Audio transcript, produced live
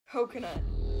Coconut.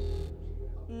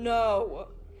 No.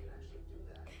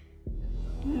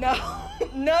 No.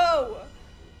 No.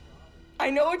 I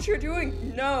know what you're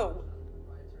doing. No.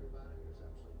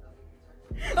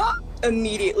 Ah!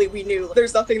 Immediately we knew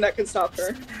there's nothing that can stop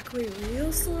her. Back way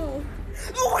real slow.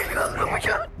 Oh my god, oh my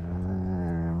god.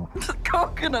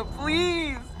 Coconut,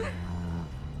 please.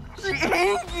 She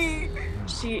angry.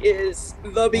 She is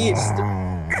the beast.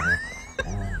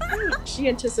 She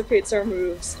anticipates our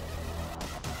moves.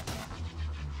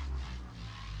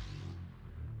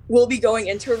 We'll be going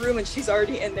into a room and she's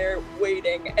already in there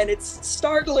waiting, and it's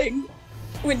startling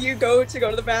when you go to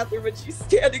the bathroom and she's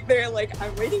standing there like,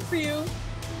 I'm waiting for you.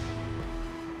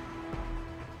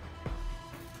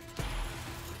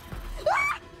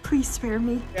 Please spare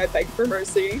me. I beg for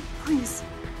mercy. Please.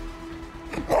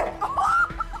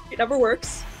 It never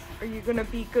works. Are you gonna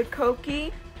be good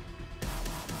Cokie?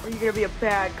 Or are you gonna be a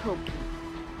bad Cokie?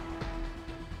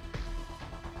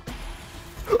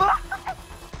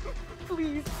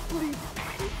 Please, please,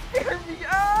 spare me.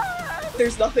 Ah!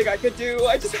 There's nothing I could do.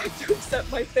 I just have to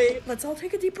accept my fate. Let's all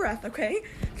take a deep breath, okay?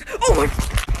 Oh my!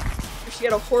 If she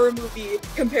had a horror movie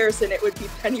comparison, it would be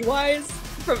Pennywise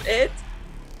from It.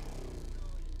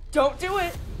 Don't do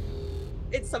it.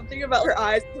 It's something about her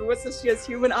eyes. What's this? She has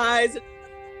human eyes.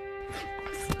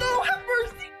 No, have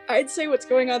mercy. I'd say what's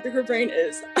going on through her brain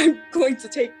is, I'm going to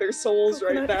take their souls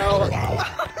right now.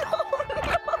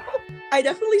 I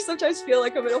definitely sometimes feel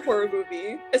like I'm in a horror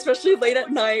movie, especially late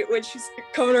at night when she's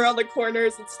coming around the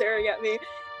corners and staring at me.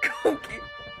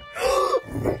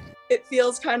 It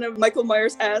feels kind of Michael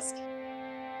Myers-esque.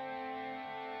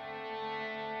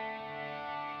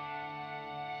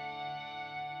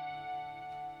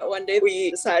 One day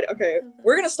we decide, okay,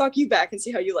 we're gonna stalk you back and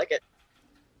see how you like it.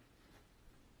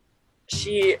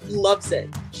 She loves it.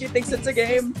 She thinks it's a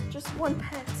game. Just one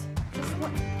pet. Just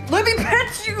one. Let me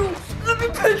pet you! Let me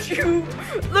pet you!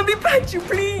 Let me pet you,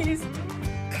 please!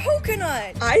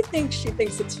 Coconut! I think she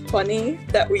thinks it's funny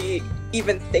that we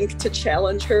even think to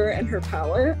challenge her and her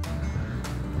power.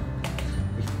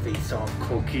 We face off,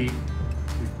 Cokie.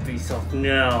 We face off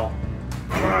now.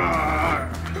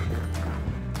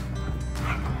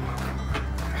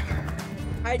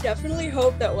 I definitely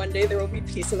hope that one day there will be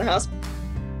peace in the house.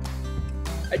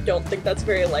 I don't think that's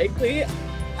very likely.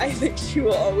 I think she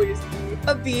will always be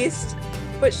a beast,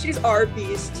 but she's our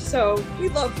beast, so we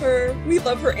love her. We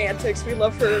love her antics. We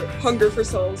love her hunger for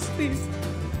souls. Please,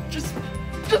 just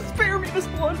spare me this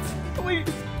once, please.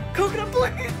 Coconut,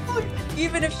 please, please.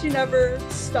 Even if she never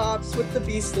stops with the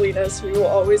beastliness, we will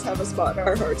always have a spot in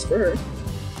our hearts for her.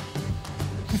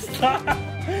 Stop!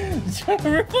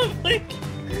 Republic!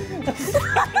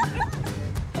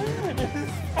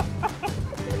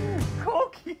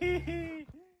 Cokie!